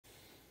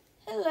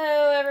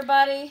Hello,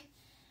 everybody.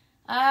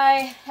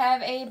 I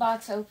have a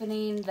box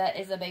opening that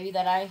is a baby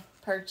that I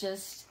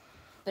purchased.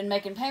 Been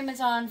making payments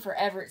on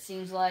forever, it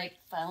seems like.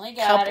 Finally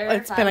got her.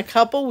 It's been a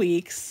couple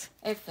weeks.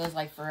 It feels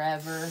like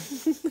forever.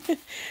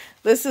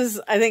 This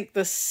is, I think,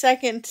 the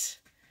second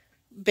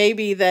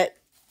baby that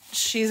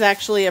she's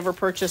actually ever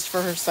purchased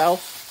for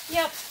herself.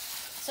 Yep.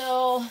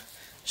 So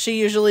she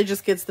usually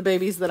just gets the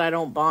babies that I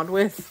don't bond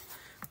with.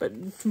 But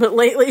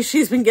lately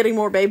she's been getting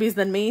more babies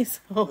than me.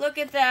 So. Look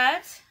at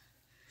that.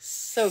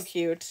 So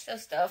cute. So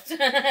stuffed.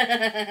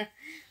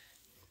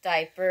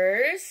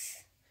 Diapers.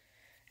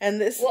 And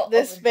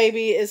this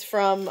baby is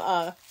from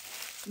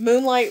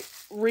Moonlight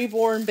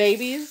Reborn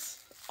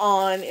Babies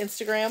on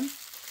Instagram.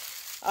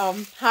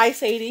 Hi,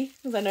 Sadie,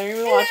 because I know you're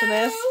gonna be watching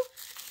this.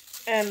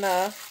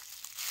 And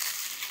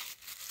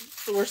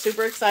so we're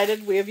super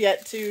excited. We have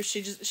yet to.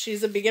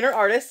 She's a beginner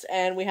artist,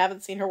 and we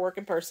haven't seen her work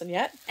in person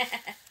yet.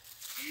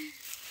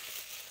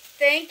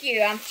 Thank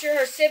you. I'm sure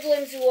her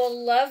siblings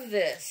will love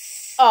this.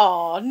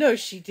 Oh, no,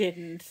 she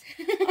didn't.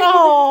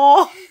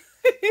 Oh.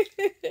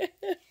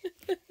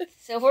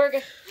 So we're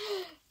going.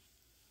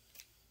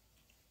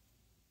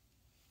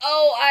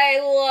 Oh, I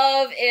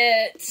love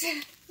it.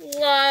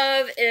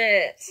 Love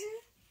it.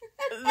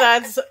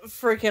 That's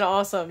freaking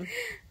awesome. Love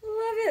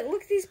it.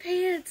 Look at these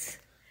pants.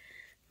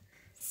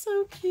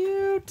 So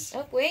cute.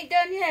 Oh, we ain't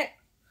done yet.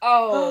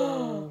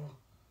 Oh.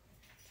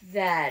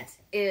 That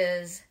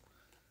is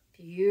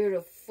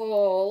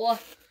beautiful.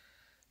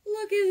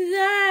 Look at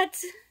that.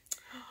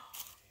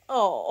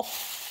 Oh.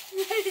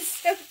 That is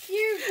so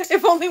cute.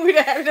 If only we'd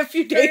had it a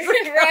few days ago.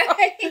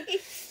 Right.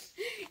 It's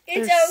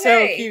They're okay.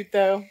 so cute,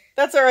 though.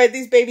 That's all right.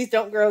 These babies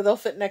don't grow. They'll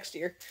fit next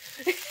year.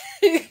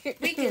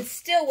 We can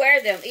still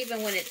wear them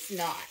even when it's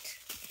not.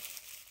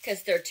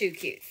 Because they're too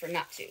cute for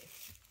not to.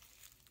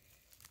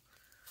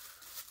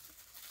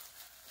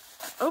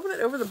 Open it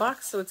over the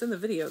box so it's in the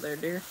video there,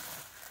 dear.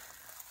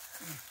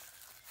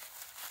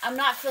 I'm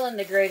not feeling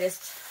the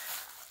greatest.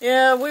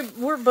 Yeah,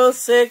 we're both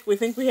sick. We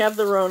think we have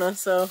the Rona,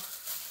 so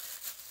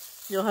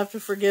you'll have to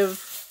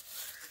forgive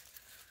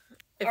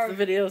if the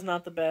video is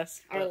not the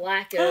best. Our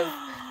lack of...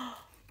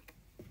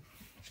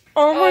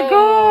 Oh my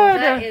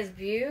god! That is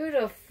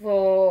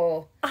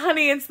beautiful.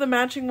 Honey, it's the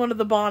matching one of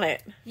the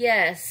bonnet.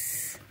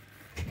 Yes.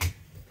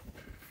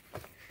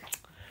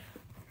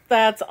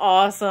 That's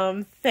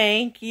awesome.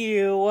 Thank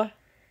you.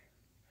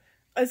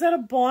 Is that a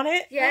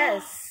bonnet?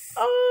 Yes.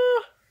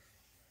 Oh.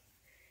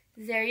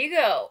 There you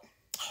go.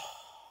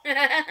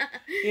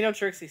 You know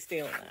Trixie's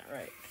stealing that,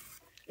 right?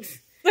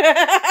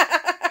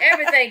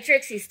 Everything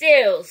Trixie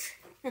steals.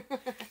 Well,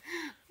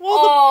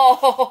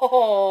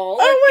 oh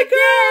my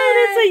god,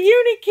 it's a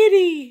uni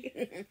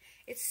kitty.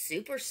 It's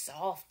super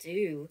soft,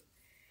 too.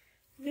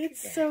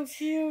 It's so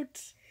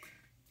cute.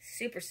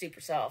 Super,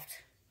 super soft.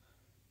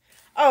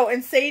 Oh,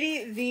 and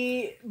Sadie,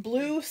 the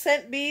blue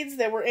scent beads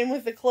that were in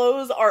with the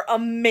clothes are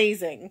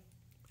amazing.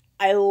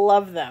 I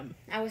love them.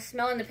 I was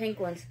smelling the pink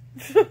ones.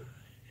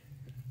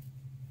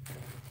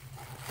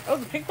 Oh,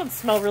 the pink ones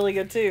smell really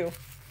good, too.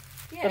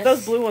 Yes. But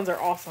those blue ones are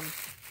awesome.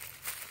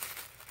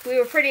 We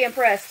were pretty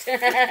impressed.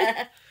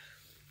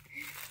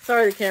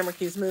 Sorry the camera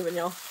keeps moving,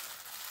 y'all.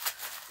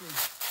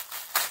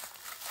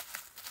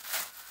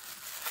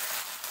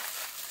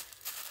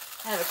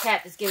 I have a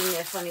cat that's giving me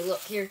a funny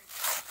look here.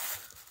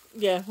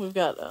 Yeah, we've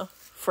got a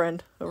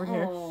friend over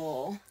here.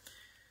 Oh.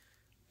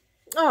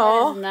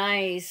 Oh, That is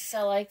nice.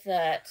 I like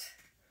that.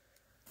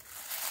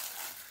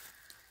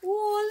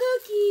 Whoa,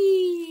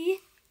 looky.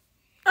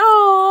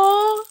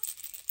 oh,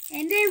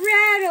 And a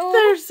rattle.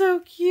 they're so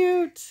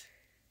cute.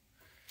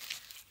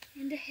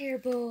 And a hair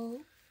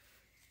bow.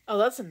 Oh,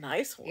 that's a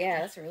nice one.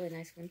 Yeah, that's a really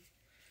nice one.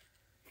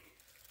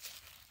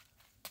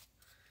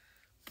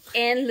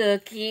 And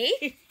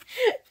looky.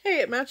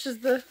 Hey, it matches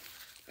the...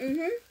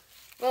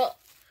 Well,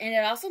 and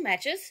it also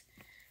matches.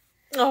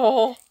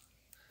 Oh.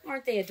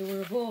 Aren't they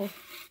adorable?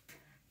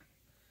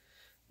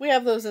 We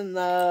have those in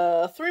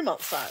the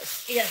 3-month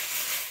size.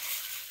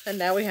 Yes. And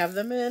now we have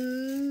them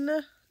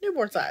in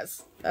newborn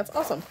size. That's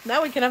awesome.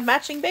 Now we can have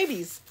matching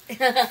babies.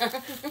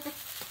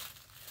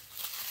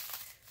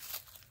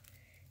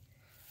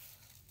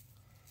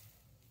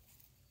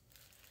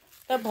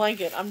 That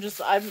blanket,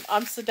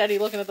 I'm steady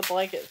looking at the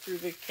blanket through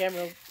the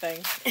camera thing.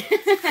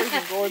 It's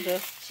freaking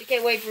gorgeous. She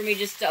can't wait for me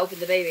just to open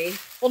the baby.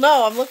 Well,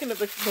 no, I'm looking at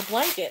the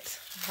blanket,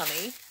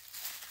 honey.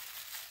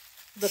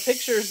 The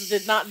pictures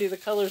did not do the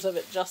colors of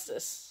it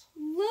justice.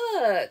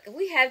 Look,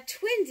 we have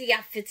twinsy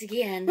outfits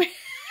again.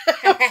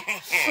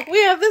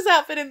 We have this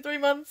outfit in 3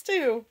 months,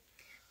 too.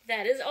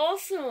 That is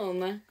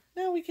awesome.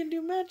 Now we can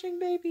do matching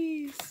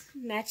babies.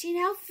 Matching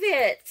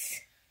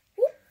outfits.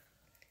 Whoop.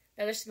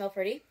 Another smell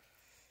pretty.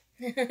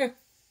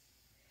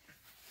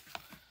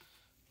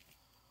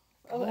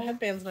 Oh, that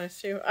headband's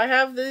nice too. I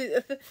have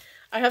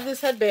this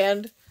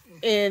headband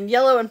in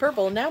yellow and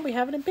purple. Now we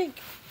have it in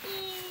pink.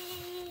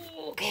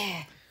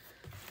 Okay.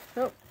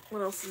 Oh,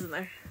 what else is in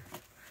there?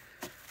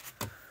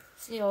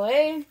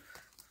 COA.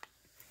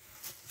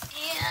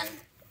 And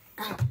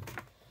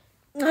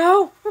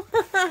Oh,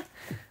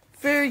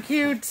 very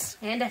cute.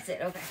 and that's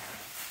it. Okay.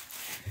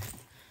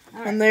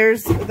 Right. And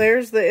there's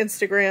the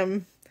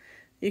Instagram.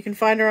 You can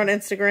find her on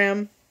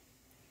Instagram.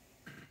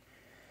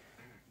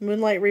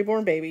 Moonlight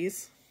Reborn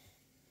Babies.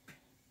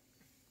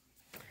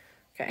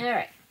 Okay. All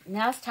right.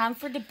 Now it's time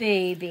for the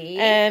baby.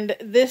 And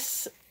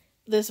this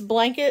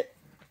blanket,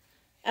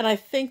 and I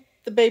think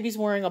the baby's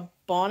wearing a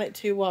bonnet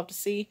too. We'll have to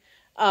see.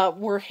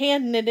 Were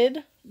hand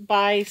knitted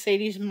by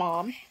Sadie's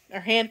mom,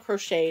 or hand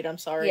crocheted. I'm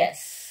sorry.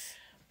 Yes.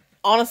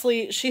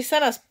 Honestly, she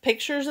sent us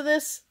pictures of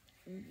this.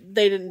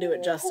 They didn't do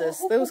it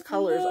justice. Those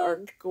colors are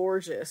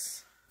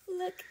gorgeous.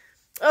 Look.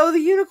 Oh, the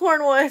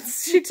unicorn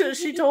ones.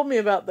 She told me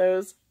about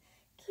those.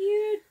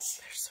 Cute.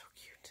 They're so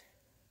cute.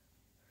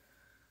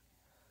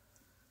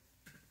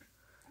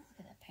 Look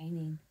at that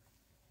painting.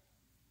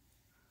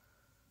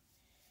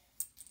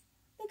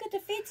 Look at the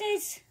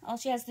feetsies. Oh,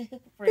 she has the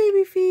heel prick.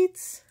 Baby feet.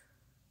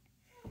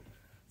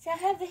 See, I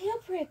have the heel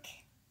prick.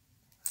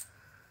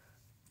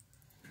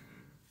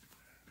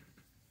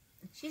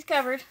 She's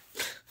covered.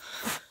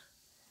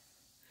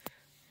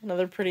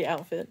 Another pretty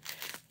outfit.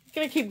 I'm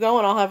gonna keep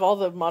going. I'll have all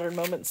the Modern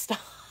Moments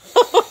stuff.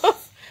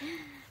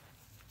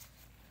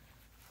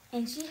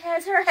 And she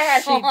has her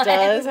hat on. She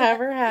does have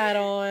her hat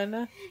on.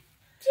 There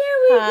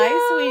we go.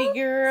 Hi, sweetie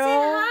girl.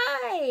 Say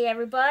hi,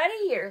 everybody.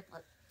 Here.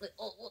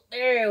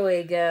 There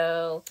we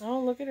go. Oh,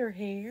 look at her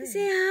hair.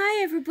 Say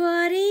hi,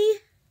 everybody.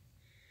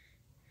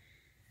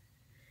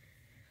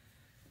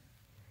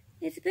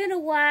 It's been a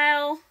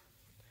while.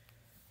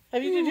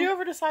 Did you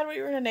ever decide what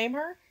you were going to name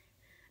her?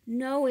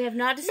 No, we have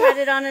not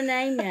decided on a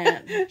name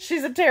yet.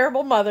 She's a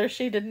terrible mother.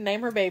 She didn't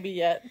name her baby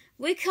yet.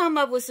 We come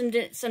up with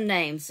some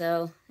names,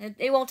 so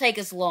it won't take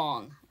us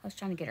long. I was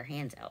trying to get her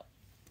hands out.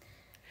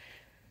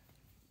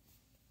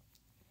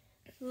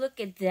 Look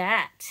at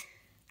that.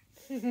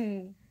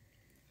 I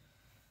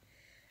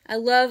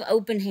love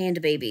open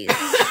hand babies.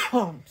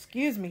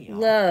 Excuse me, y'all.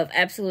 Love,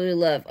 absolutely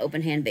love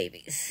open hand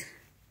babies.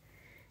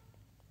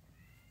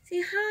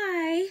 Say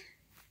hi.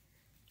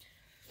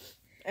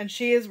 And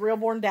she is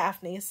real-born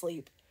Daphne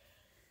asleep.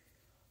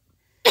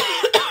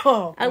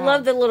 Oh, I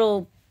love the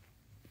little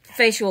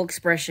facial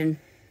expression.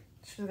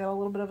 She's got a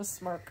little bit of a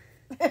smirk.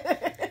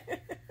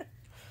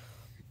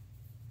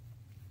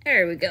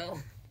 There we go.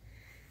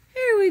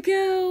 There we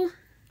go.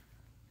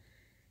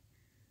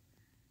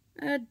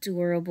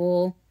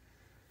 Adorable.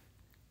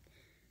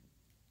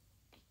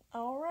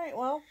 All right,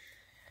 well.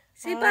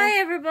 Say bye,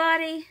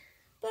 everybody.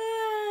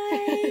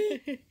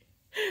 Bye.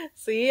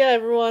 See ya,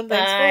 everyone.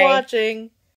 Thanks for watching.